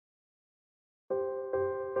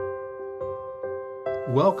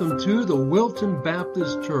Welcome to the Wilton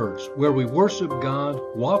Baptist Church, where we worship God,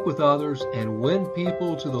 walk with others, and win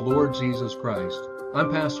people to the Lord Jesus Christ.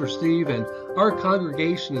 I'm Pastor Steve, and our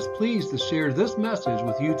congregation is pleased to share this message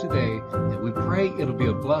with you today, and we pray it'll be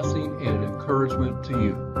a blessing and an encouragement to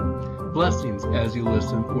you. Blessings as you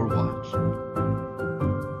listen or watch.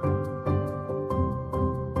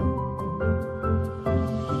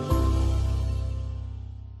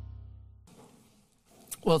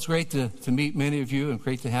 Well, it's great to meet many of you and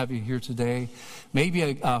great to have you here today.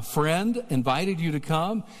 Maybe a friend invited you to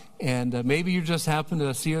come, and maybe you just happen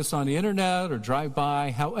to see us on the internet or drive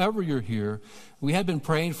by. However you're here, we have been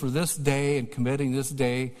praying for this day and committing this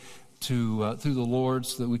day to the Lord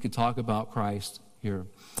so that we could talk about Christ here.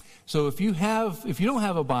 So if you don't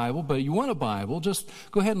have a Bible, but you want a Bible, just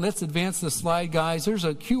go ahead and let's advance the slide, guys. There's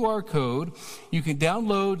a QR code. You can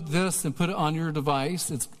download this and put it on your device.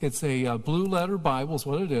 It's a blue letter Bible is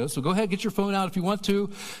what it is. So go ahead, get your phone out if you want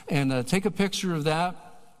to, and take a picture of that.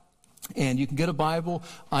 And you can get a Bible.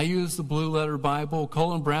 I use the Blue Letter Bible.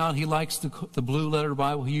 Colin Brown, he likes the Blue Letter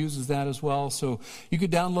Bible. He uses that as well. So you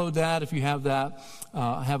could download that if you have that,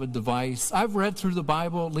 have a device. I've read through the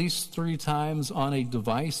Bible at least 3 times on a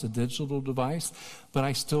device, a digital device, but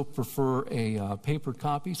I still prefer a paper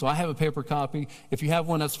copy. So I have a paper copy. If you have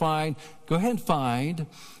one, that's fine. Go ahead and find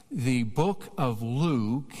the book of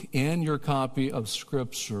Luke in your copy of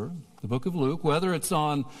Scripture. The book of Luke, whether it's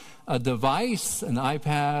on a device, an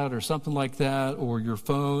iPad or something like that, or your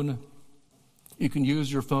phone. You can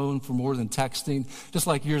use your phone for more than texting. Just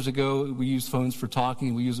like years ago, we used phones for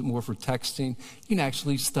talking. We use it more for texting. You can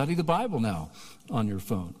actually study the Bible now on your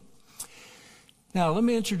phone. Now, let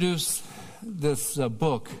me introduce this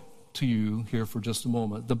book to you here for just a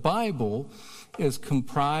moment. The Bible is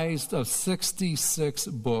comprised of 66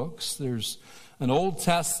 books. There's an Old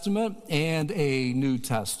Testament and a New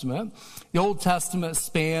Testament. The Old Testament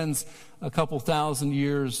spans a couple thousand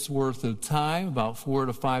years worth of time, about 4,000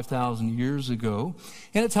 to 5,000 years ago.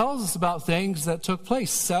 And it tells us about things that took place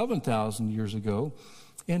 7,000 years ago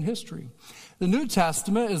in history. The New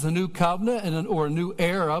Testament is a new covenant or a new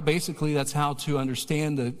era. Basically, that's how to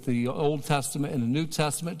understand the Old Testament and the New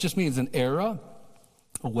Testament. It just means an era,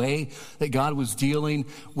 a way that God was dealing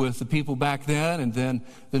with the people back then. And then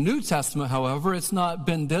the New Testament, however, it's not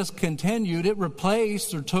been discontinued. It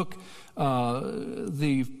replaced or took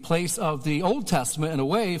the place of the Old Testament in a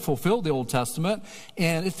way, fulfilled the Old Testament,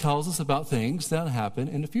 and it tells us about things that happen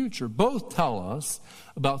in the future. Both tell us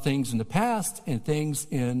about things in the past and things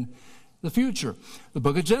in the future. The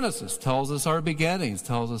book of Genesis tells us our beginnings,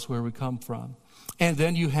 tells us where we come from. And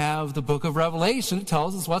then you have the book of Revelation. It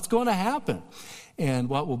tells us what's going to happen and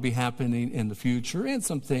what will be happening in the future, and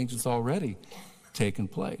some things that's already taken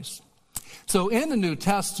place. So in the New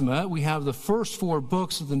Testament, we have the first 4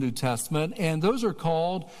 books of the New Testament, and those are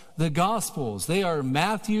called the Gospels. They are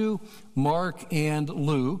Matthew, Mark, and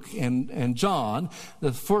Luke, and John.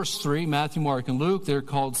 The first 3, Matthew, Mark, and Luke, they're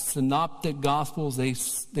called Synoptic Gospels.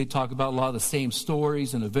 They talk about a lot of the same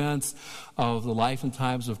stories and events of the life and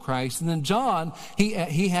times of Christ. And then John,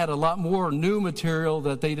 he had a lot more new material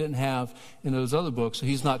that they didn't have in those other books, so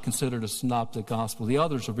he's not considered a Synoptic Gospel. The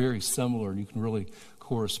others are very similar, and you can really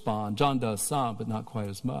correspond. John does some, but not quite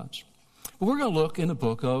as much. But we're going to look in the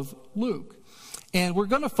book of Luke. And we're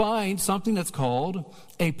going to find something that's called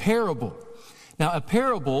a parable. Now, a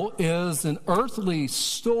parable is an earthly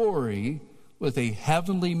story with a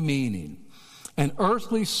heavenly meaning. An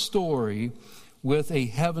earthly story with a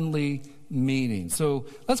heavenly meaning. So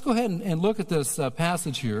let's go ahead and look at this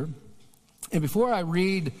passage here. And before I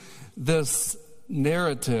read this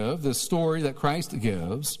narrative, this story that Christ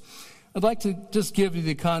gives, I'd like to just give you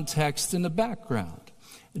the context and the background.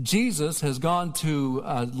 Jesus has gone to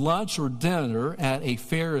lunch or dinner at a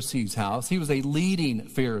Pharisee's house. He was a leading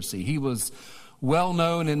Pharisee. He was well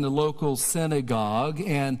known in the local synagogue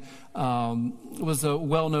and was a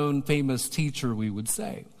well-known famous teacher, we would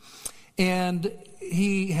say. And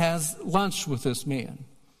he has lunch with this man,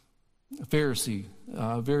 a Pharisee,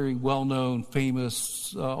 a very well-known,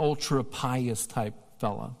 famous, ultra-pious type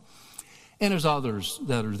fella. And there's others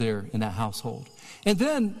that are there in that household. And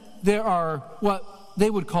then there are what they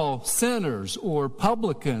would call sinners or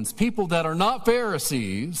publicans, people that are not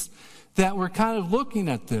Pharisees, that were kind of looking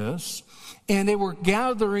at this, and they were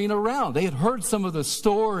gathering around. They had heard some of the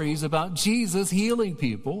stories about Jesus healing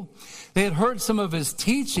people. They had heard some of his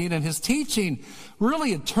teaching, and his teaching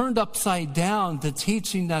really had turned upside down the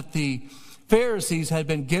teaching that the Pharisees had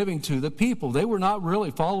been giving to the people. They were not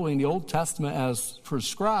really following the Old Testament as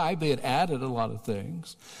prescribed. They had added a lot of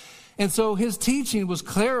things. And so his teaching was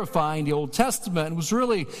clarifying the Old Testament and was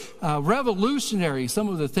really revolutionary, some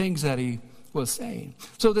of the things that he was saying.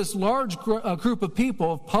 So this large group of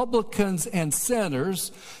people, publicans and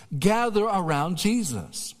sinners, gather around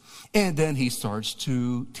Jesus. And then he starts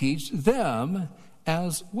to teach them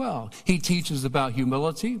as well. He teaches about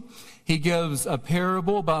humility. He gives a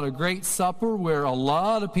parable about a great supper where a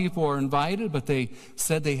lot of people are invited, but they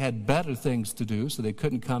said they had better things to do, so they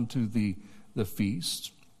couldn't come to the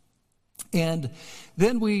feast. And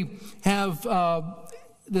then we have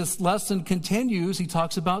this lesson continues. He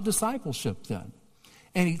talks about discipleship then.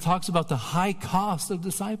 And he talks about the high cost of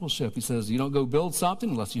discipleship. He says, you don't go build something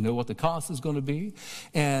unless you know what the cost is going to be.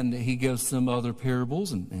 And he gives some other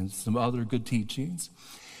parables and some other good teachings.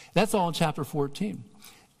 That's all in chapter 14.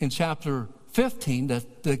 In chapter 15,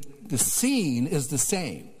 the scene is the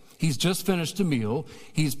same. He's just finished a meal.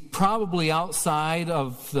 He's probably outside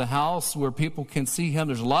of the house where people can see him.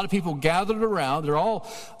 There's a lot of people gathered around. They're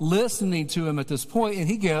all listening to him at this point. And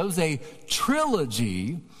he gives a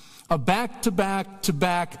trilogy of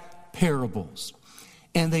back-to-back parables.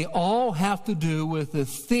 And they all have to do with the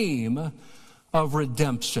theme of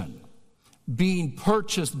redemption, being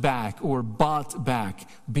purchased back or bought back,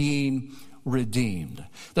 being redeemed.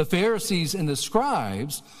 The Pharisees and the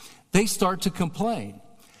scribes, they start to complain.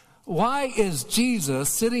 Why is Jesus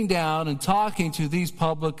sitting down and talking to these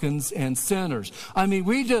publicans and sinners? I mean,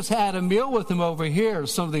 we just had a meal with him over here.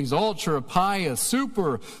 Some of these ultra pious,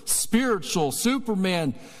 super spiritual,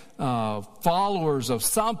 Superman followers of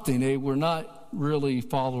something. They were not really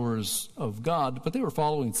followers of God, but they were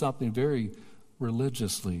following something very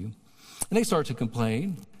religiously. And they start to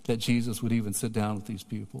complain that Jesus would even sit down with these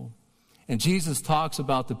people. And Jesus talks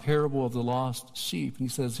about the parable of the lost sheep. And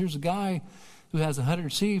he says, here's a guy who has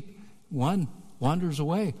 100 sheep. One wanders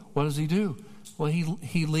away. What does he do? Well,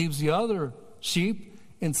 he leaves the other sheep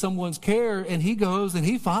in someone's care, and he goes and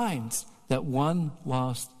he finds that one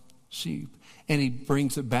lost sheep. And he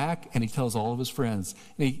brings it back, and he tells all of his friends.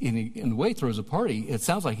 And he in the way, throws a party. It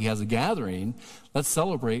sounds like he has a gathering. Let's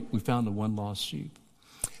celebrate. We found the one lost sheep.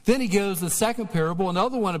 Then he gives the second parable,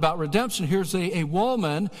 another one about redemption. Here's a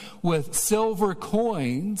woman with silver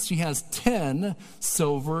coins. She has 10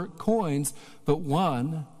 silver coins, but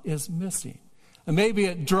one is missing. And maybe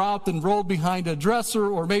it dropped and rolled behind a dresser,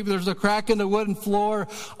 or maybe there's a crack in the wooden floor.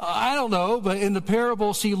 I don't know, but in the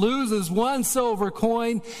parable, she loses one silver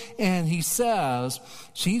coin, and he says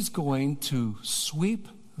she's going to sweep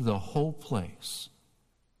the whole place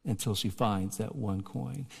until she finds that one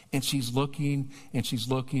coin. And she's looking, and she's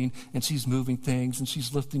looking, and she's moving things, and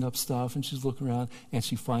she's lifting up stuff, and she's looking around, and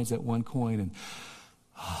she finds that one coin, and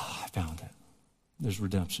I found it. There's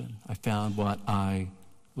redemption. I found what I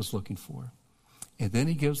was looking for. And then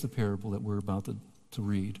he gives the parable that we're about to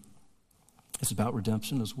read. It's about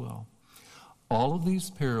redemption as well. All of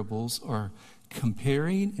these parables are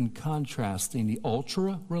comparing and contrasting the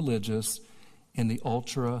ultra-religious and the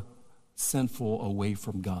ultra-sinful away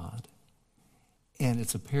from God. And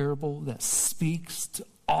it's a parable that speaks to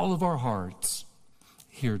all of our hearts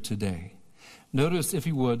here today. Notice, if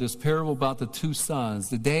you would, this parable about the two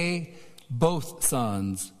sons. The day both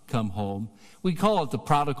sons come home. We call it the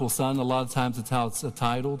prodigal son. A lot of times it's how it's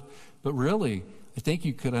titled. But really, I think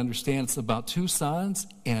you could understand it's about two sons,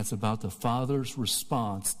 and it's about the father's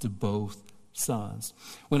response to both sons.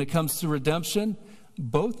 When it comes to redemption,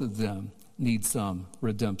 both of them need some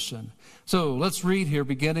redemption. So let's read here,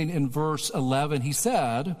 beginning in verse 11. He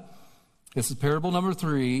said, this is parable number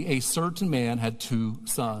 3, a certain man had 2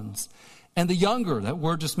 sons. And the younger, that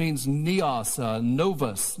word just means neos,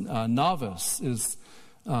 novice is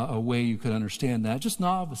a way you could understand that. Just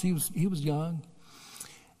novice. He was young.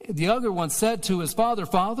 The younger one said to his father,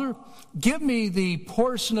 Father, give me the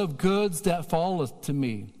portion of goods that falleth to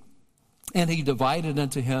me. And he divided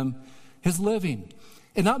unto him his living.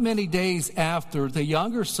 And not many days after, the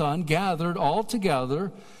younger son gathered all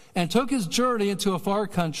together and took his journey into a far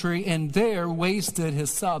country, and there wasted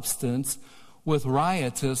his substance with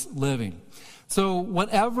riotous living. So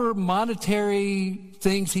whatever monetary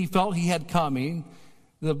things he felt he had coming,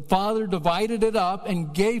 the father divided it up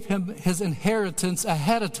and gave him his inheritance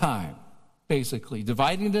ahead of time, basically,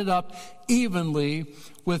 dividing it up evenly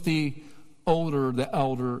with the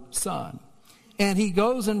elder son. And he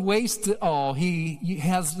goes and wastes it all. He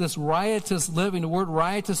has this riotous living. The word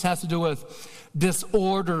riotous has to do with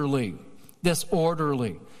disorderly.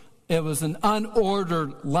 Disorderly. It was an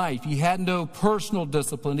unordered life. He had no personal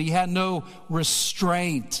discipline. He had no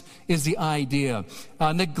restraint, is the idea.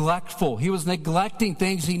 Neglectful. He was neglecting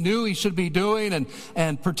things he knew he should be doing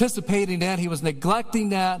and participating in. He was neglecting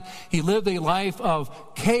that. He lived a life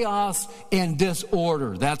of chaos and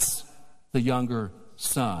disorder. That's the younger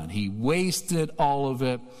son. He wasted all of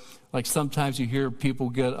it. Like sometimes you hear people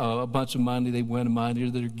get a bunch of money, they win money, or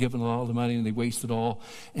they're given all the money and they waste it all,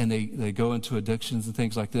 and they go into addictions and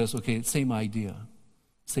things like this. Okay, same idea.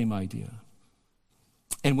 Same idea.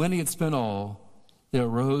 And when he had spent all, there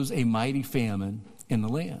arose a mighty famine in the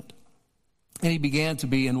land. And he began to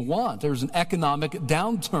be in want. There was an economic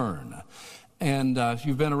downturn. And if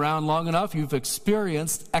you've been around long enough, you've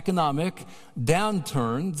experienced economic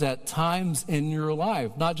downturns at times in your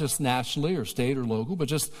life, not just nationally or state or local, but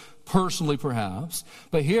just personally perhaps.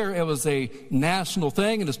 But here it was a national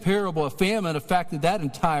thing, and this parable of famine affected that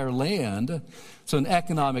entire land. So an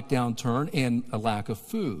economic downturn and a lack of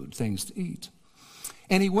food, things to eat.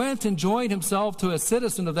 And he went and joined himself to a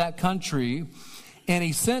citizen of that country, and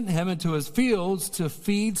he sent him into his fields to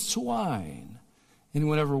feed swine.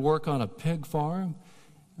 Anyone ever work on a pig farm?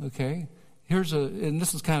 Okay. And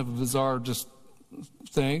this is kind of a bizarre just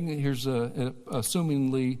thing. Here's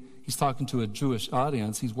assumingly he's talking to a Jewish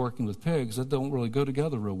audience. He's working with pigs that don't really go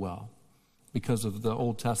together real well because of the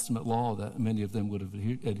Old Testament law that many of them would have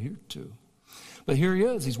adhered to. But here he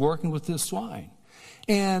is. He's working with this swine.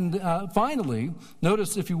 And finally,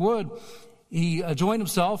 notice if you would, he joined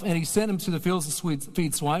himself, and he sent him to the fields to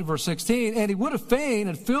feed swine, verse 16. And he would have fain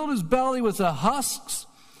and filled his belly with the husks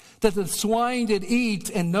that the swine did eat,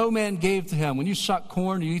 and no man gave to him. When you shuck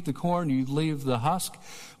corn, you eat the corn, you leave the husk.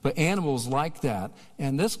 But animals like that.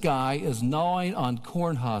 And this guy is gnawing on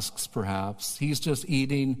corn husks, perhaps. He's just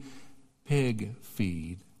eating pig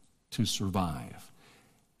feed to survive.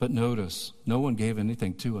 But notice, no one gave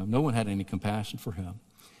anything to him. No one had any compassion for him.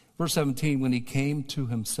 Verse 17, when he came to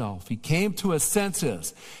himself, he came to his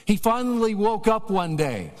senses. He finally woke up one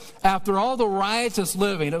day after all the riotous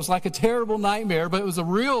living. It was like a terrible nightmare, but it was a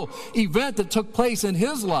real event that took place in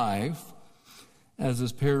his life. As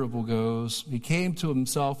this parable goes, he came to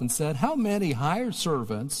himself and said, how many hired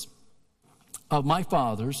servants of my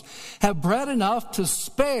father's have bread enough to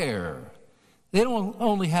spare? They don't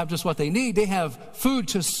only have just what they need, they have food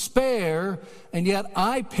to spare, and yet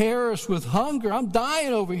I perish with hunger. I'm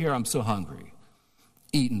dying over here. I'm so hungry.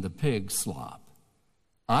 Eating the pig slop.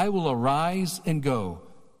 I will arise and go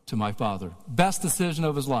to my father. Best decision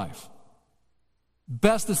of his life.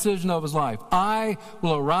 Best decision of his life. I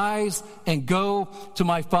will arise and go to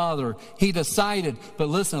my father. He decided. But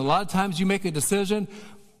listen, a lot of times you make a decision,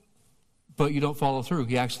 but you don't follow through.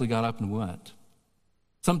 He actually got up and went.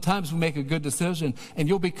 Sometimes we make a good decision, and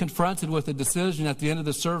you'll be confronted with a decision at the end of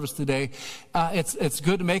the service today. It's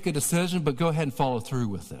good to make a decision, but go ahead and follow through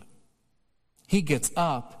with it. He gets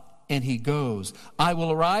up and he goes. I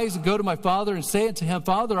will arise and go to my father and say unto him,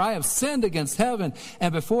 Father, I have sinned against heaven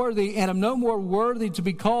and before thee, and am no more worthy to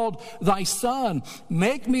be called thy son.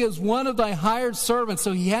 Make me as one of thy hired servants.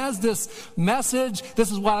 So he has this message.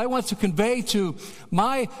 This is what I want to convey to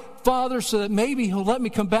my Father, so that maybe he'll let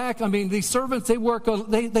me come back. I mean, these servants, they work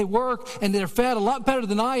and they're fed a lot better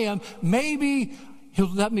than I am. Maybe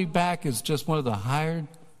he'll let me back as just one of the hired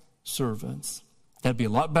servants. That'd be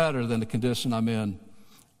a lot better than the condition I'm in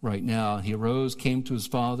right now. He arose, came to his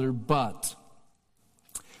father, but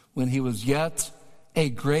when he was yet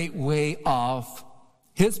a great way off,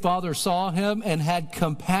 his father saw him and had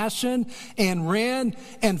compassion and ran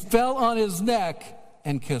and fell on his neck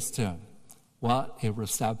and kissed him. What a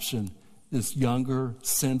reception this younger,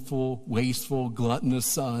 sinful, wasteful, gluttonous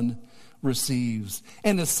son receives.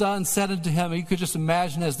 And the son said unto him, you could just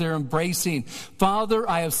imagine as they're embracing, Father,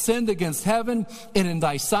 I have sinned against heaven and in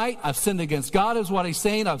thy sight. I've sinned against God is what he's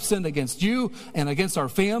saying. I've sinned against you and against our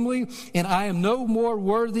family, and I am no more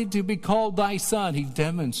worthy to be called thy son. He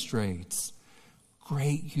demonstrates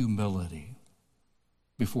great humility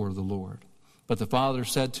before the Lord. But the father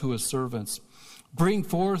said to his servants, bring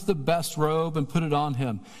forth the best robe and put it on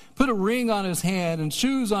him. Put a ring on his hand and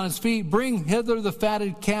shoes on his feet. Bring hither the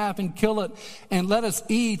fatted calf and kill it, and let us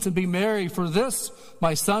eat and be merry. For this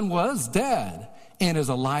my son was dead and is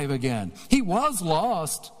alive again. He was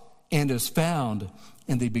lost and is found.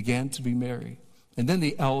 And they began to be merry. And then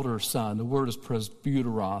the elder son, the word is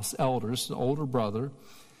presbyteros, elders, the older brother,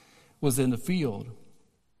 was in the field.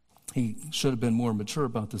 He should have been more mature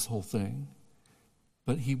about this whole thing,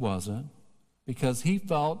 but he wasn't. Because he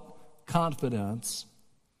felt confidence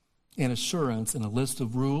and assurance in a list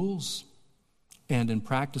of rules and in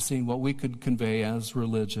practicing what we could convey as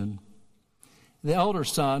religion. The elder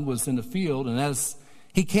son was in the field, and as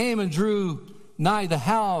he came and drew nigh the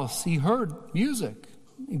house, he heard music,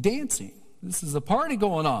 dancing. This is a party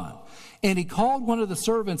going on. And he called one of the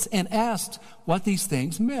servants and asked what these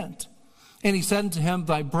things meant. And he said unto him,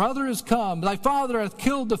 thy brother is come. Thy father hath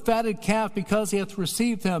killed the fatted calf because he hath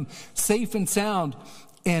received him safe and sound.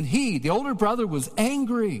 And he, the older brother, was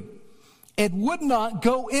angry and would not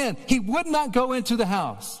go in. He would not go into the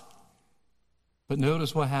house. But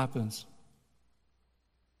notice what happens.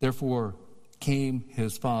 Therefore came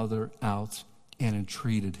his father out and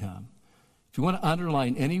entreated him. If you want to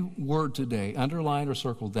underline any word today, underline or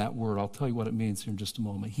circle that word. I'll tell you what it means here in just a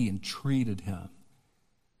moment. He entreated him.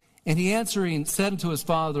 And he answering said unto his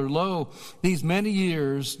father, Lo, these many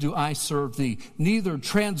years do I serve thee, neither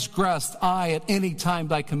transgressed I at any time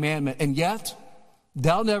thy commandment. And yet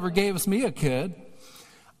thou never gavest me a kid,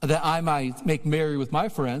 that I might make merry with my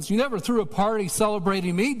friends. You never threw a party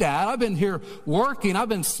celebrating me, Dad. I've been here working. I've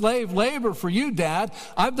been slave labor for you, Dad.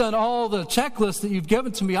 I've done all the checklists that you've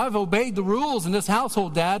given to me. I've obeyed the rules in this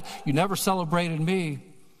household, Dad. You never celebrated me.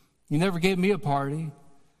 You never gave me a party.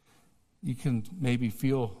 You can maybe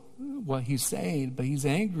feel what he's saying, but he's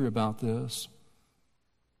angry about this.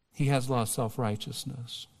 He has a lot of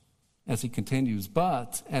self-righteousness. As he continues,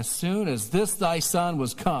 but as soon as this thy son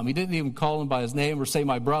was come, he didn't even call him by his name or say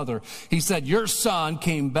my brother. He said, your son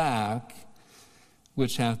came back,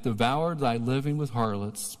 which hath devoured thy living with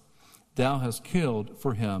harlots. Thou hast killed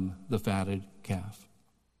for him the fatted calf.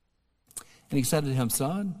 And he said to him,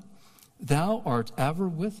 Son, thou art ever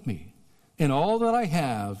with me, and all that I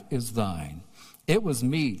have is thine. It was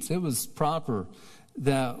meet, it was proper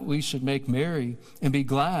that we should make merry and be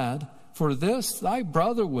glad. For this thy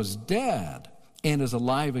brother was dead and is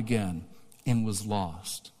alive again, and was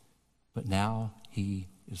lost, but now he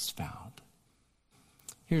is found.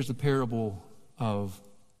 Here's the parable of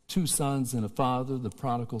two sons and a father, the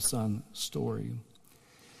prodigal son story.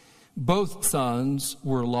 Both sons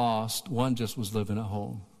were lost. One just was living at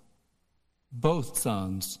home. Both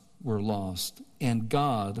sons were lost. And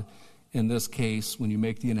God, in this case, when you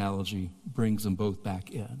make the analogy, brings them both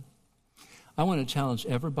back in. I want to challenge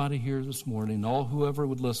everybody here this morning, all whoever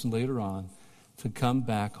would listen later on, to come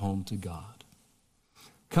back home to God.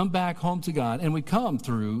 Come back home to God. And we come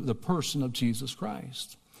through the person of Jesus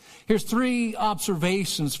Christ. Here's three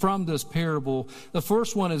observations from this parable. The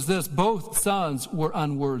first one is this: both sons were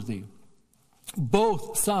unworthy.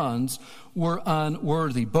 Both sons were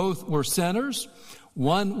unworthy. Both were sinners.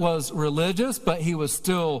 One was religious, but he was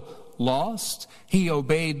still lost. He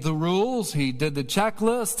obeyed the rules. He did the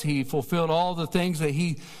checklist. He fulfilled all the things that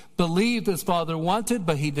he believed his father wanted,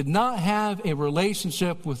 but he did not have a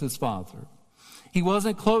relationship with his father. He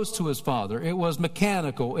wasn't close to his father. It was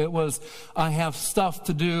mechanical. It was, I have stuff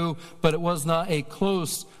to do, but it was not a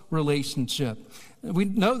close relationship. We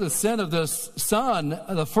know the sin of this son.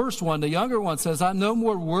 The first one, the younger one, says, I'm no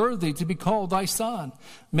more worthy to be called thy son.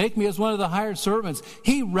 Make me as one of the hired servants.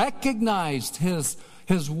 He recognized his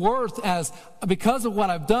worth as, because of what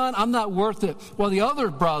I've done, I'm not worth it. While the other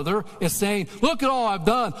brother is saying, look at all I've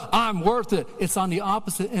done, I'm worth it. It's on the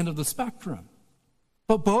opposite end of the spectrum.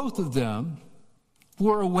 But both of them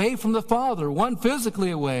were away from the father. One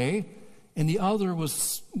physically away, and the other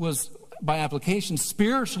was by application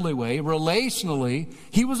spiritually away, relationally.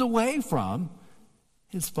 He was away from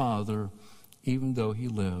his father, even though he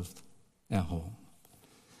lived at home.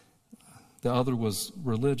 The other was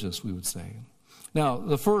religious, we would say. Now,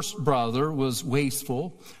 the first brother was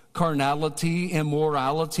wasteful. Carnality,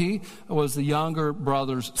 immorality was the younger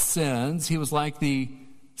brother's sins. He was like the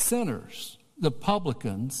sinners, the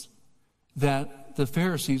publicans that the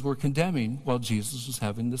Pharisees were condemning while Jesus was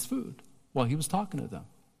having this food, while he was talking to them.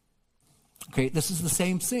 Okay, this is the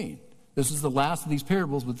same scene. This is the last of these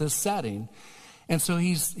parables with this setting. And so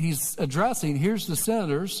he's addressing, here's the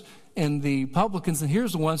sinners and the publicans, and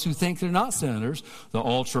here's the ones who think they're not sinners, the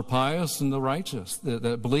ultra-pious and the righteous,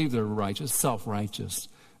 that believe they're righteous,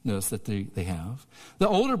 self-righteousness that they have. The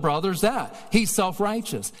older brother's that. He's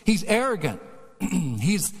self-righteous. He's arrogant.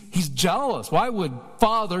 He's jealous. Why would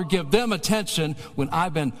Father give them attention when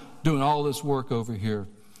I've been doing all this work over here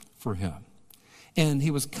for him? And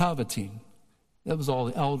he was coveting. That was all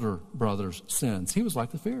the elder brother's sins. He was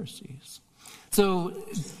like the Pharisees. So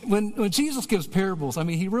when Jesus gives parables, I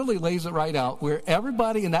mean, he really lays it right out where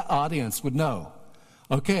everybody in that audience would know,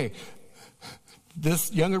 okay,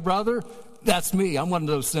 this younger brother, that's me. I'm one of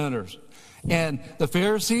those sinners. And the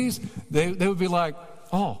Pharisees, they would be like,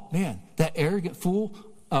 oh, man, that arrogant fool,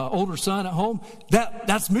 older son at home,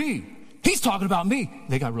 that's me. He's talking about me.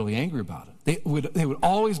 They got really angry about it. They would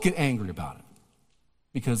always get angry about it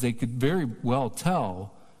because they could very well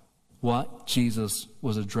tell what Jesus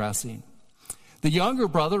was addressing. The younger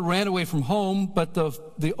brother ran away from home, but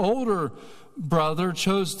the older brother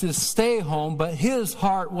chose to stay home, but his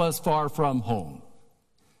heart was far from home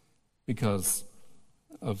because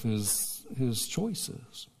of his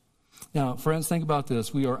choices. Now, friends, think about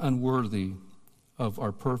this. We are unworthy of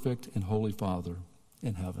our perfect and holy Father.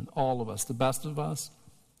 in heaven. All of us, the best of us.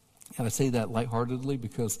 And I say that lightheartedly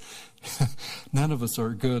because none of us are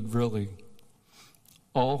good, really.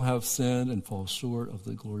 All have sinned and fall short of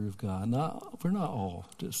the glory of God. We're not all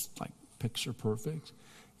just like picture perfect.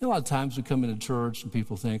 A lot of times we come into church and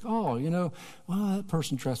people think, oh, that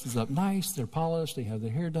person dresses up nice, they're polished, they have their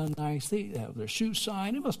hair done nice, they have their shoes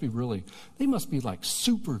shined. They must be like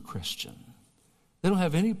super Christian. They don't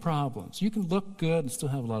have any problems. You can look good and still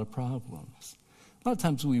have a lot of problems. A lot of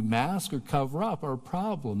times we mask or cover up our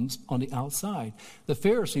problems on the outside. The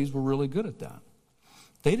Pharisees were really good at that.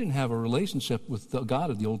 They didn't have a relationship with the God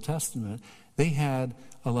of the Old Testament. They had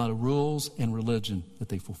a lot of rules and religion that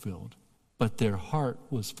they fulfilled. But their heart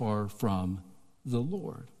was far from the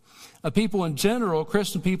Lord. People in general,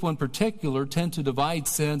 Christian people in particular, tend to divide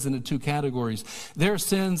sins into two categories. Their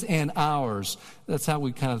sins and ours. That's how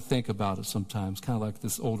we kind of think about it sometimes, kind of like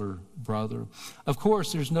this older brother. Of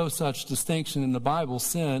course, there's no such distinction in the Bible.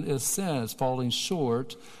 Sin is sin. It's falling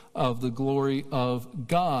short of the glory of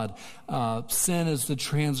God. Sin is the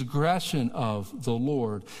transgression of the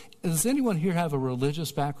Lord. Does anyone here have a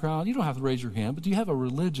religious background? You don't have to raise your hand, but do you have a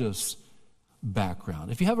religious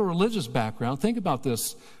background? If you have a religious background, think about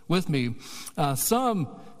this with me. Some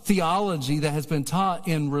theology that has been taught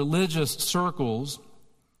in religious circles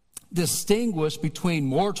distinguish between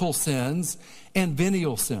mortal sins and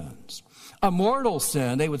venial sins. A mortal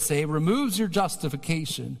sin, they would say, removes your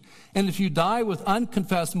justification. And if you die with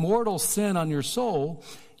unconfessed mortal sin on your soul,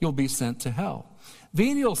 you'll be sent to hell.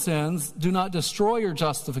 Venial sins do not destroy your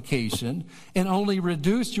justification and only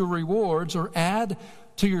reduce your rewards or add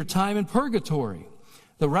to your time in purgatory.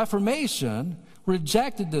 The Reformation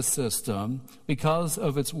rejected this system because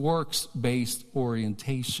of its works-based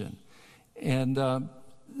orientation. And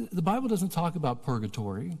the Bible doesn't talk about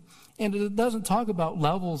purgatory, and it doesn't talk about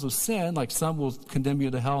levels of sin, like some will condemn you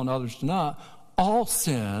to hell and others do not. All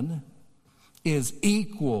sin is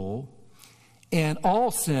equal, and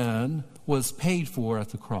all sin was paid for at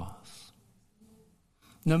the cross.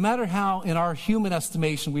 No matter how, in our human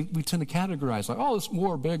estimation, we tend to categorize, like, oh, it's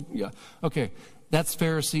more big. Yeah, okay, that's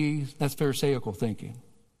Pharisaical thinking.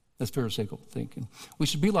 That's Pharisaical thinking. We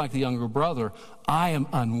should be like the younger brother. I am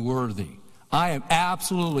unworthy. I am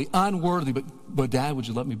absolutely unworthy, but Dad, would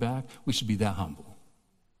you let me back? We should be that humble.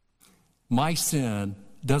 My sin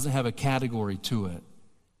doesn't have a category to it.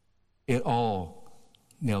 It all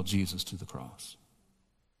nailed Jesus to the cross.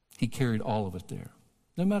 He carried all of it there,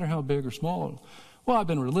 no matter how big or small. Well, I've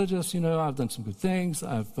been religious, I've done some good things.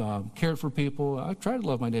 I've cared for people. I try to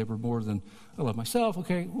love my neighbor more than I love myself.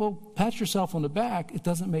 Okay, well, pat yourself on the back. It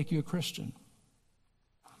doesn't make you a Christian.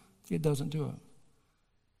 It doesn't do it.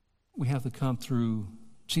 We have to come through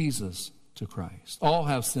Jesus to Christ. All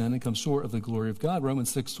have sinned and come short of the glory of God.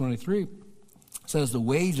 Romans 6:23 says the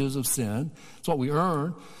wages of sin, it's what we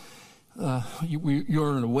earn. You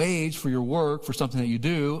earn a wage for your work, for something that you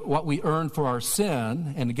do. What we earn for our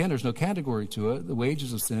sin, and again, there's no category to it, the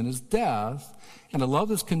wages of sin is death. And I love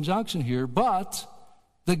this conjunction here, but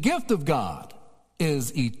the gift of God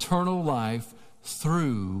is eternal life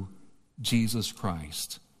through Jesus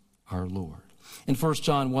Christ, our Lord. In 1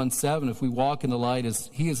 John 1:7, if we walk in the light as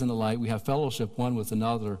he is in the light, we have fellowship one with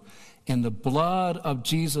another. And the blood of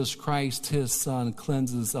Jesus Christ, his Son,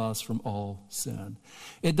 cleanses us from all sin.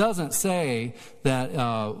 It doesn't say that,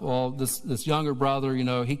 this younger brother,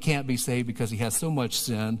 he can't be saved because he has so much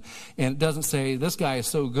sin. And it doesn't say this guy is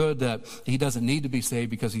so good that he doesn't need to be saved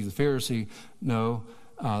because he's a Pharisee. No,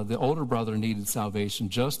 the older brother needed salvation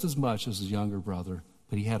just as much as his younger brother,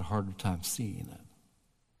 but he had a harder time seeing it.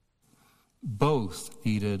 Both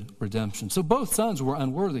needed redemption. So both sons were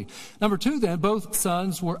unworthy. Number two, then, both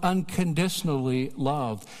sons were unconditionally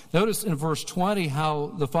loved. Notice in verse 20 how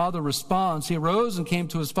the father responds. He arose and came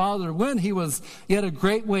to his father when he was yet a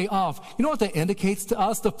great way off. You know what that indicates to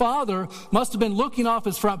us? The father must have been looking off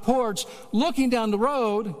his front porch, looking down the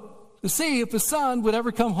road to see if his son would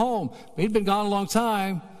ever come home. He'd been gone a long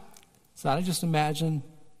time. So I just imagine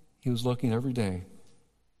he was looking every day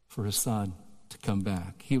for his son to come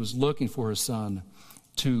back. He was looking for his son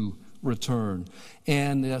to return.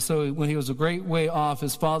 And so when he was a great way off,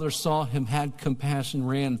 his father saw him, had compassion,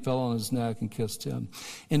 ran, fell on his neck, and kissed him.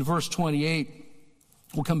 In verse 28,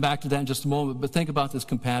 we'll come back to that in just a moment, but think about this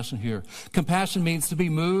compassion here. Compassion means to be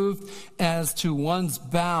moved as to one's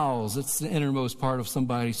bowels. It's the innermost part of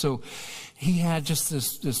somebody. So he had just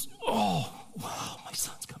this, oh, wow, my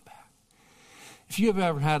son's come back. If you have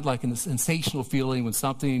ever had like a sensational feeling when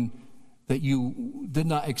something that you did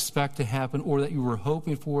not expect to happen or that you were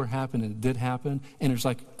hoping for happened and it did happen, and there's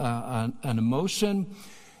like an emotion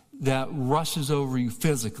that rushes over you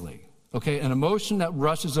physically, okay? An emotion that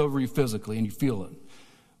rushes over you physically and you feel it.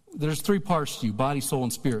 There's three parts to you, body, soul,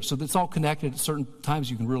 and spirit. So it's all connected. At certain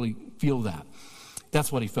times you can really feel that. That's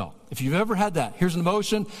what he felt. If you've ever had that, here's an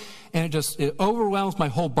emotion, and it overwhelms my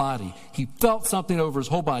whole body. He felt something over his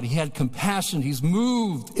whole body. He had compassion. He's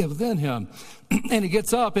moved within him. And he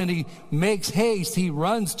gets up and he makes haste. He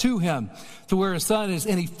runs to him, to where his son is,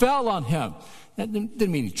 and he fell on him. That didn't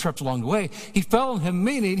mean he tripped along the way. He fell on him,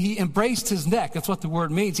 meaning he embraced his neck. That's what the word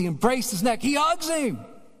means. He embraced his neck. He hugs him.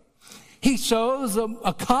 He shows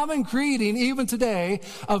a common greeting even today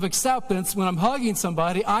of acceptance. When I'm hugging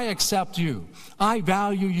somebody, I accept you. I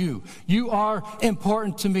value you. You are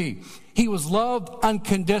important to me. He was loved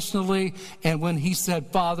unconditionally, and when he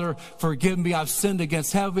said, Father, forgive me, I've sinned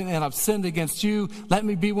against heaven and I've sinned against you. Let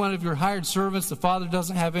me be one of your hired servants. The Father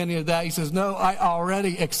doesn't have any of that. He says, no, I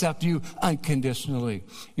already accept you unconditionally.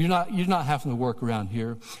 You're not having to work around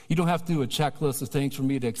here. You don't have to do a checklist of things for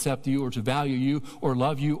me to accept you or to value you or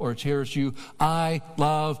love you or cherish you. I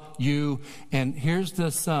love you. And here's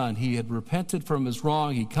the son. He had repented from his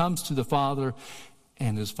wrong. He comes to the Father,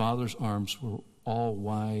 and his Father's arms were all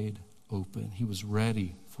wide open. He was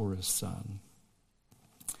ready for his son.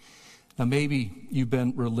 Now, maybe you've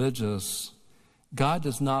been religious. God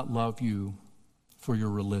does not love you for your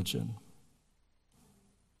religion.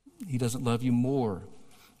 He doesn't love you more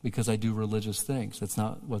because I do religious things. That's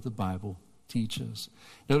not what the Bible teaches.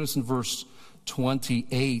 Notice in verse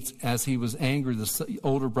 28, as he was angry, the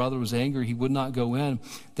older brother was angry, he would not go in.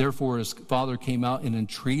 Therefore, his father came out and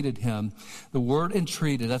entreated him. The word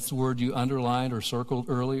entreated, that's the word you underlined or circled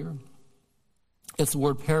earlier. It's the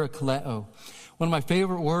word parakaleo. One of my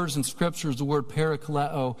favorite words in Scripture is the word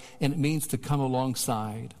parakaleo, and it means to come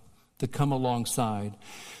alongside, to come alongside,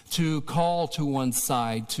 to call to one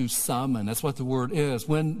side, to summon. That's what the word is.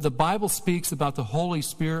 When the Bible speaks about the Holy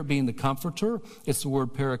Spirit being the comforter, it's the word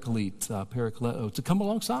parakalete, parakaleo, to come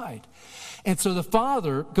alongside. And so the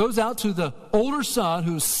father goes out to the older son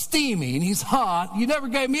who's steaming, he's hot. You never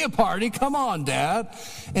gave me a party. Come on, Dad.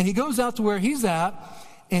 And he goes out to where he's at.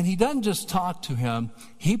 And he doesn't just talk to him.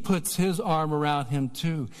 He puts his arm around him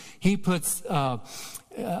too. He puts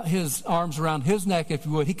his arms around his neck, if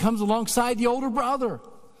you would. He comes alongside the older brother.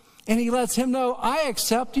 And he lets him know, I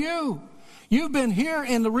accept you. You've been here,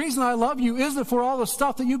 and the reason I love you isn't for all the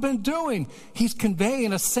stuff that you've been doing. He's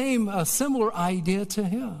conveying a similar idea to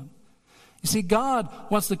him. You see, God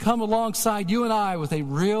wants to come alongside you and I with a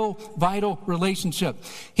real, vital relationship.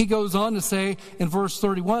 He goes on to say in verse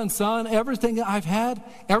 31, son, everything that I've had,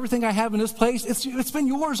 everything I have in this place, it's been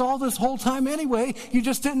yours all this whole time anyway. You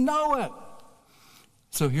just didn't know it.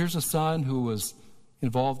 So here's a son who was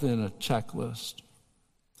involved in a checklist,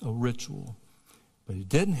 a ritual, but he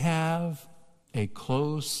didn't have a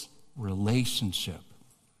close relationship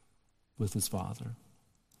with his father.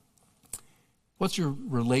 What's your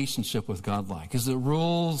relationship with God like? Is there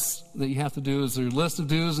rules that you have to do? Is there a list of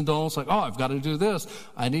do's and don'ts? Like, I've got to do this.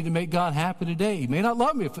 I need to make God happy today. He may not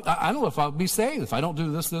love me. I don't know if I'll be saved if I don't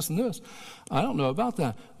do this, this, and this. I don't know about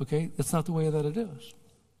that. Okay, that's not the way that it is.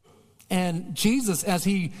 And Jesus, as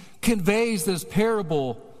he conveys this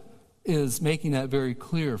parable, is making that very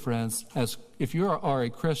clear, friends. As if you are a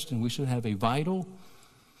Christian, we should have a vital,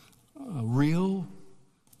 real,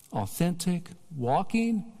 authentic,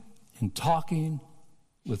 walking and talking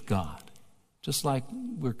with God, just like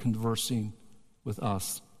we're conversing with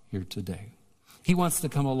us here today. He wants to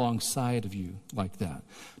come alongside of you like that.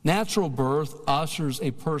 Natural birth ushers a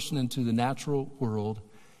person into the natural world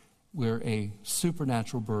where a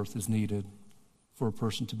supernatural birth is needed for a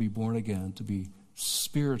person to be born again, to be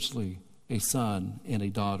spiritually a son and a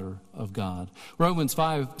daughter of God. Romans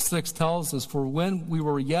 5:6 tells us, for when we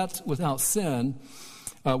were yet without strength,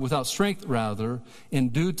 in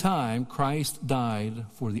due time, Christ died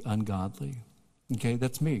for the ungodly. Okay,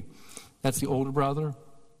 that's me. That's the older brother.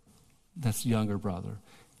 That's the younger brother.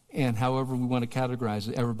 And however we want to categorize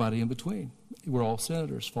it, everybody in between. We're all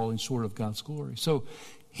sinners falling short of God's glory. So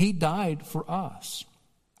he died for us.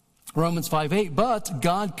 Romans 5:8, but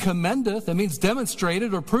God commendeth, that means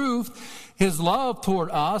demonstrated or proved his love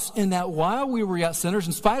toward us in that while we were yet sinners,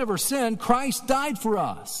 in spite of our sin, Christ died for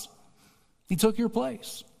us. He took your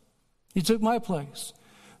place. He took my place.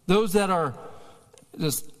 Those that are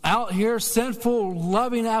just out here, sinful,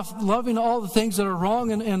 loving all the things that are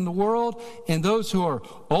wrong in the world, and those who are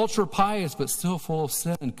ultra pious but still full of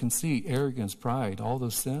sin, conceit, arrogance, pride, all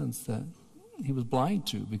those sins that he was blind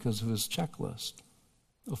to because of his checklist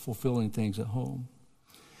of fulfilling things at home.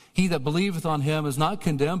 He that believeth on him is not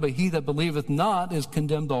condemned, but he that believeth not is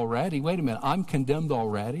condemned already. Wait a minute, I'm condemned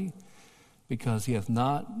already? Because he hath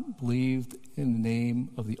not believed in the name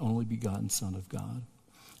of the only begotten Son of God.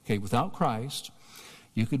 Okay, without Christ,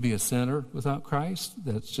 You could be a sinner without Christ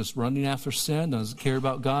that's just running after sin, doesn't care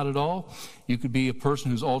about God at all. You could be a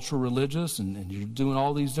person who's ultra-religious and you're doing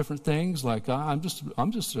all these different things like, I'm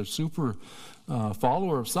just a super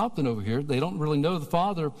follower of something over here. They don't really know the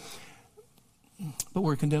Father, but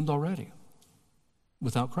we're condemned already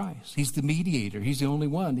without Christ. He's the mediator. He's the only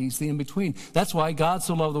one. He's the in-between. That's why God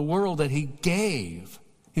so loved the world that he gave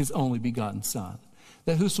his only begotten Son,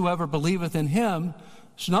 that whosoever believeth in him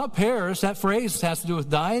should not perish. That phrase has to do with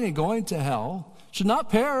dying and going to hell. Should not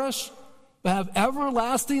perish, but have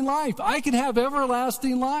everlasting life. I can have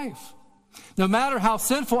everlasting life. No matter how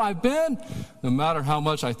sinful I've been, no matter how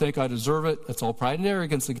much I think I deserve it, that's all pride and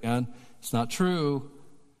arrogance again. It's not true.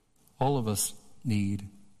 All of us need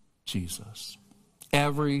Jesus.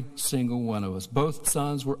 Every single one of us. Both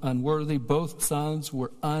sons were unworthy. Both sons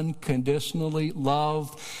were unconditionally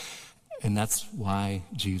loved. And that's why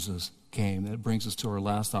Jesus came. That brings us to our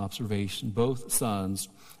last observation. Both sons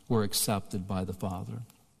were accepted by the Father.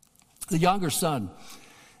 The younger son,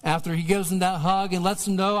 after he gives him that hug and lets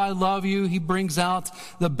him know, I love you, he brings out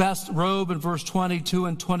the best robe in verse 22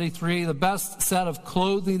 and 23, the best set of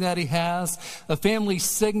clothing that he has, a family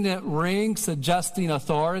signet ring suggesting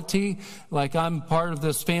authority, like I'm part of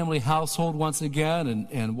this family household once again,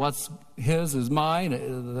 and what's his is mine.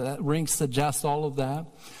 That ring suggests all of that.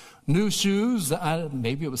 New shoes,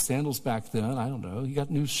 maybe it was sandals back then, I don't know. He got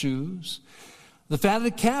new shoes. The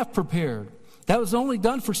fatted calf prepared. That was only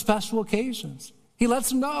done for special occasions. He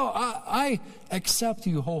lets him know, I accept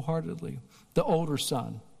you wholeheartedly. The older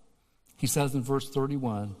son, he says in verse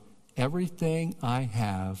 31, everything I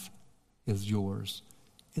have is yours.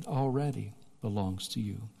 It already belongs to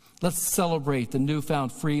you. Let's celebrate the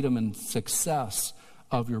newfound freedom and success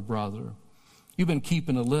of your brother. You've been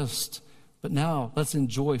keeping a list, but now let's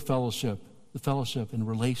enjoy fellowship, the fellowship and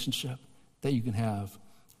relationship that you can have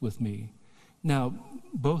with me. Now,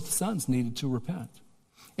 both sons needed to repent.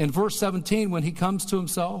 In verse 17, when he comes to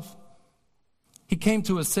himself, he came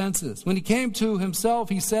to his senses. When he came to himself,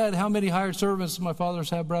 he said, how many hired servants do my fathers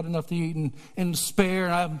have bread enough to eat and spare,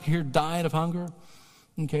 and I'm here dying of hunger?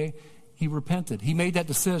 Okay, he repented. He made that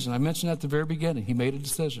decision. I mentioned at the very beginning. He made a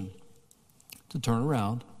decision to turn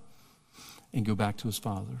around and go back to his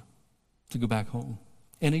father, to go back home.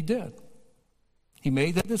 And he did. He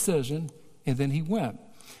made that decision, and then he went.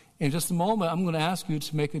 In just a moment, I'm going to ask you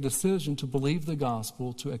to make a decision to believe the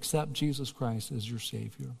gospel, to accept Jesus Christ as your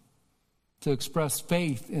Savior, to express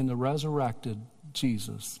faith in the resurrected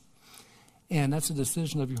Jesus. And that's a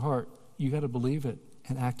decision of your heart. You got to believe it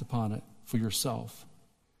and act upon it for yourself.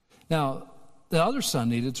 Now, the other son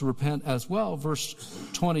needed to repent as well. Verse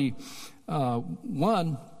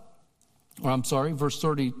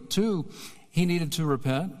 32, he needed to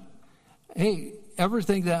repent. Hey,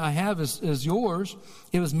 everything that I have is yours.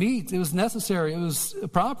 It was meet. It was necessary. It was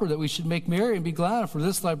proper that we should make merry and be glad. For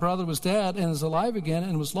this thy brother was dead and is alive again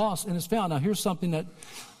and was lost and is found. Now here's something that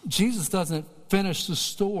Jesus doesn't finish the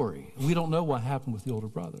story. We don't know what happened with the older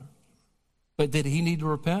brother. But did he need to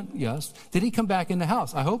repent? Yes. Did he come back in the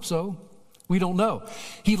house? I hope so. We don't know.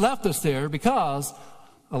 He left us there because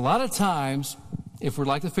a lot of times, if we're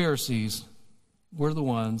like the Pharisees, we're the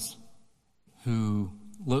ones who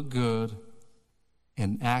look good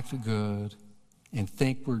and act good and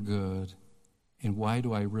think we're good, and why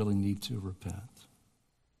do I really need to repent?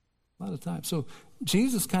 A lot of times. So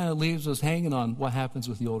Jesus kind of leaves us hanging on what happens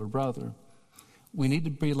with the older brother. We need to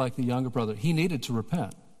be like the younger brother. He needed to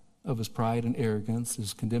repent of his pride and arrogance,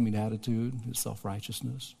 his condemning attitude, his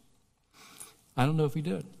self-righteousness. I don't know if he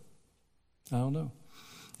did. I don't know.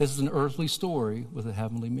 This is an earthly story with a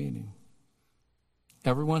heavenly meaning.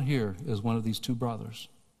 Everyone here is one of these two brothers.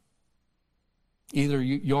 Either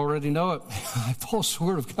you already know it, I fall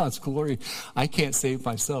short of God's glory. I can't save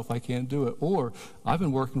myself. I can't do it. Or I've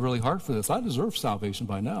been working really hard for this. I deserve salvation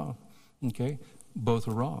by now. Okay? Both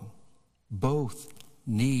are wrong. Both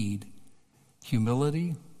need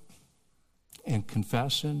humility and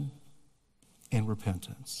confession and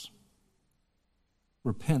repentance.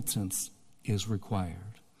 Repentance is required.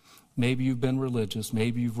 Maybe you've been religious.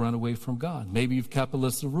 Maybe you've run away from God. Maybe you've kept a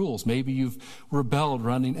list of rules. Maybe you've rebelled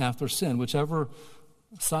running after sin. Whichever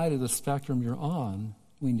side of the spectrum you're on,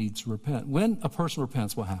 we need to repent. When a person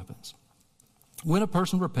repents, what happens? When a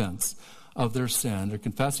person repents of their sin, they're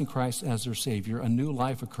confessing Christ as their Savior, a new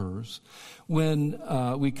life occurs. When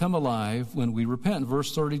we come alive, when we repent,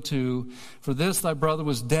 verse 32, for this thy brother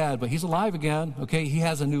was dead, but he's alive again. Okay, he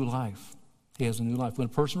has a new life. He has a new life. When a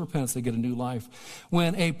person repents, they get a new life.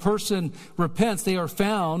 When a person repents, they are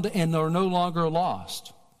found and are no longer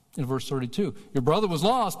lost. In verse 32, your brother was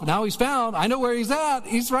lost, but now he's found. I know where he's at.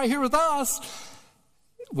 He's right here with us.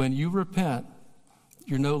 When you repent,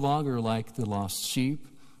 You're no longer like the lost sheep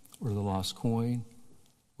or the lost coin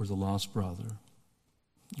or the lost brother.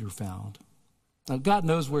 You're found. Now, God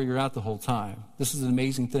knows where you're at the whole time. This is an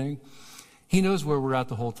amazing thing. He knows where we're at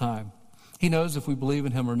the whole time. He knows if we believe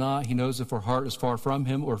in him or not. He knows if our heart is far from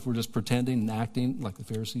him or if we're just pretending and acting like the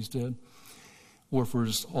Pharisees did, or if we're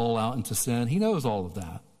just all out into sin. He knows all of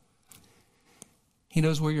that. He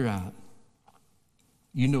knows where you're at.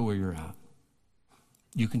 You know where you're at.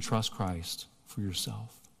 You can trust Christ for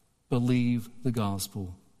yourself. Believe the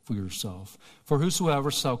gospel for yourself. For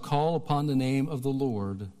whosoever shall call upon the name of the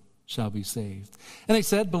Lord shall be saved. And they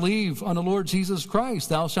said, believe on the Lord Jesus Christ,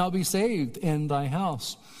 thou shalt be saved in thy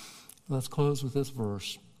house. Let's close with this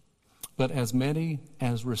verse. But as many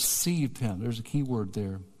as received him, there's a key word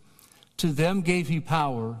there, to them gave he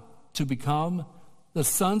power to become the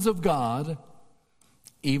sons of God,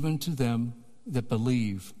 even to them that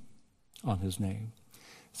believe on his name.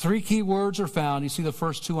 3 key words are found. You see the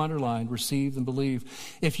first 2 underlined, receive and believe.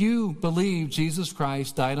 If you believe Jesus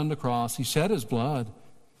Christ died on the cross, he shed his blood,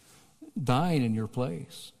 dying in your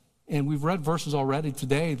place. And we've read verses already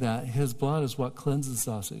today that his blood is what cleanses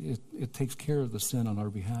us. It takes care of the sin on our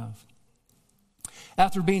behalf.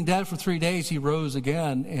 After being dead for 3 days, he rose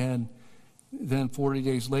again, and then 40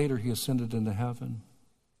 days later, he ascended into heaven.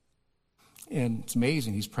 And it's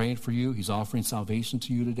amazing. He's praying for you. He's offering salvation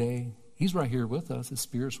to you today. He's right here with us. His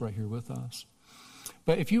Spirit's right here with us.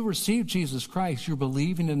 But if you receive Jesus Christ, you're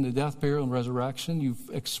believing in the death, burial, and resurrection. You've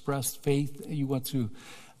expressed faith. You want to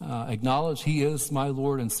acknowledge he is my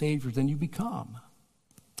Lord and Savior. Then you become.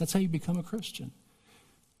 That's how you become a Christian.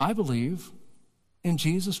 I believe in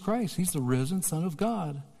Jesus Christ. He's the risen Son of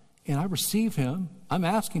God. And I receive him. I'm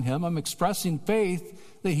asking him. I'm expressing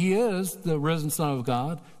faith that he is the risen Son of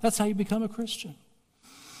God. That's how you become a Christian.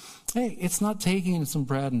 Hey, it's not taking some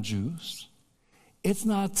bread and juice. It's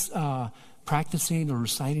not practicing or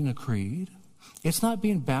reciting a creed. It's not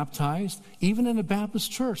being baptized, even in a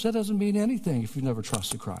Baptist church. That doesn't mean anything if you've never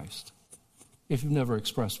trusted Christ, if you've never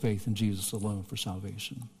expressed faith in Jesus alone for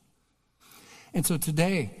salvation. And so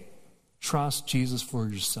today, trust Jesus for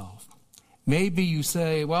yourself. Maybe you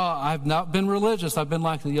say, well, I've not been religious. I've been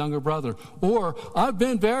like the younger brother. Or I've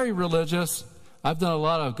been very religious. I've done a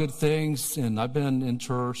lot of good things, and I've been in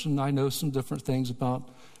church, and I know some different things about,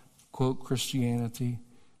 quote, Christianity.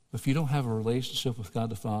 But if you don't have a relationship with God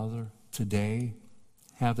the Father today,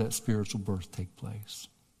 have that spiritual birth take place.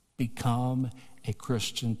 Become a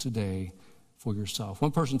Christian today for yourself.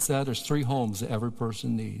 One person said there's 3 homes that every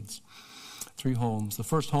person needs. 3 homes. The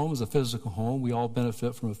first home is a physical home. We all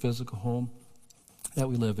benefit from a physical home that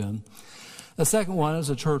we live in. The second one is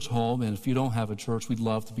a church home, and if you don't have a church, we'd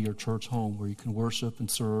love to be your church home where you can worship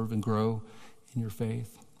and serve and grow in your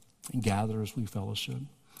faith and gather as we fellowship.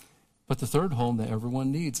 But the third home that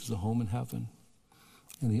everyone needs is a home in heaven.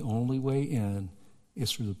 And the only way in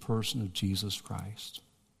is through the person of Jesus Christ.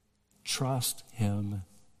 Trust him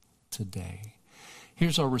today.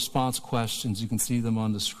 Here's our response questions. You can see them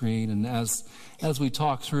on the screen. And as we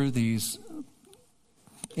talk through these,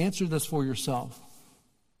 answer this for yourself.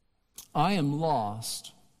 I am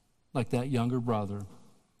lost like that younger brother,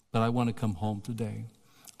 but I want to come home today.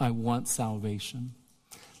 I want salvation.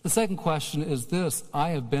 The second question is this. I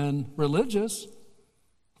have been religious,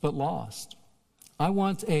 but lost. I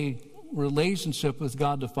want a relationship with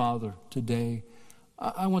God the Father today.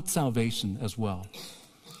 I want salvation as well.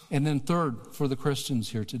 And then third, for the Christians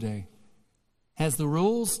here today, has the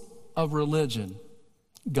rules of religion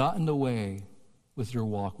gotten away with your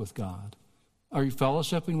walk with God? Are you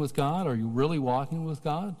fellowshipping with God? Are you really walking with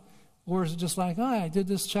God? Or is it just like, I did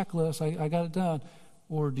this checklist, I got it done?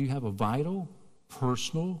 Or do you have a vital,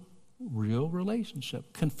 personal, real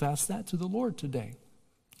relationship? Confess that to the Lord today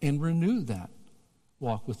and renew that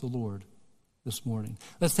walk with the Lord this morning.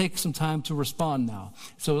 Let's take some time to respond now.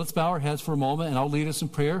 So let's bow our heads for a moment, and I'll lead us in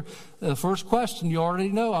prayer. The first question, you already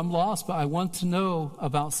know, I'm lost, but I want to know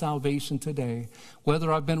about salvation today.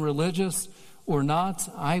 Whether I've been religious or not,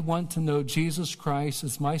 I want to know Jesus Christ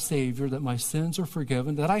as my Savior, that my sins are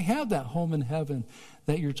forgiven, that I have that home in heaven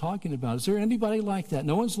that you're talking about. Is there anybody like that?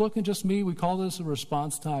 No one's looking, just me. We call this a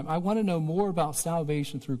response time. I want to know more about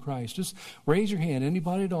salvation through Christ. Just raise your hand,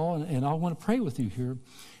 anybody at all, and I want to pray with you here.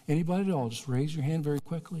 Anybody at all, just raise your hand very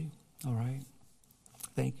quickly. All right.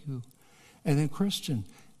 Thank you. And then, Christian,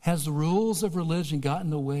 has the rules of religion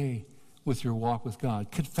gotten away with your walk with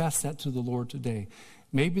God? Confess that to the Lord today.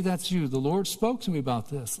 Maybe that's you. The Lord spoke to me about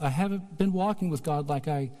this. I haven't been walking with God like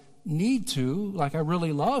I need to, like I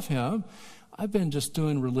really love him. I've been just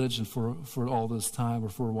doing religion for all this time or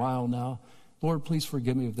for a while now. Lord, please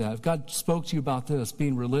forgive me of that. If God spoke to you about this,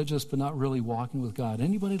 being religious but not really walking with God,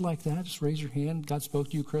 anybody like that? Just raise your hand. God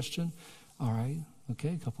spoke to you, Christian? All right.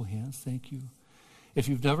 Okay, a couple hands. Thank you. If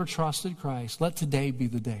you've never trusted Christ, let today be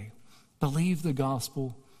the day. Believe the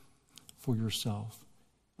gospel for yourself.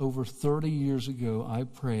 Over 30 years ago, I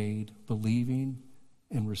prayed believing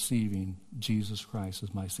and receiving Jesus Christ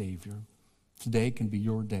as my Savior. Today can be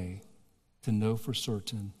your day to know for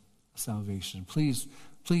certain salvation. Please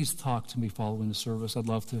talk to me following the service. I'd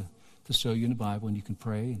love to show you in the Bible, and you can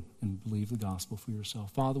pray and believe the gospel for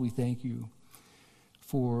yourself. Father, we thank you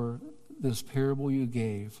for this parable you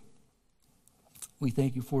gave. We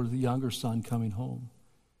thank you for the younger son coming home.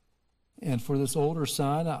 And for this older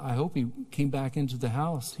son, I hope he came back into the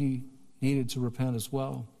house. He needed to repent as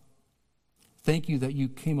well. Thank you that you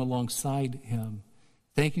came alongside him.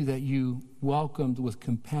 Thank you that you welcomed with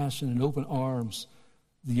compassion and open arms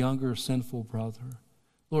the younger sinful brother.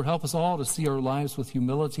 Lord, help us all to see our lives with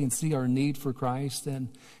humility and see our need for Christ. And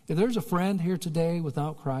if there's a friend here today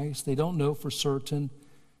without Christ, they don't know for certain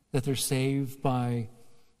that they're saved by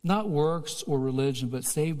not works or religion, but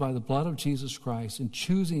saved by the blood of Jesus Christ and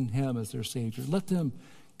choosing him as their Savior. Let them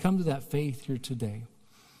come to that faith here today.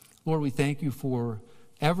 Lord, we thank you for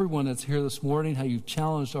everyone that's here this morning, how you've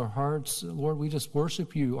challenged our hearts. Lord, we just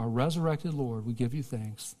worship you, our resurrected Lord. We give you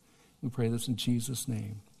thanks. We pray this in Jesus'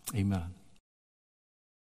 name. Amen.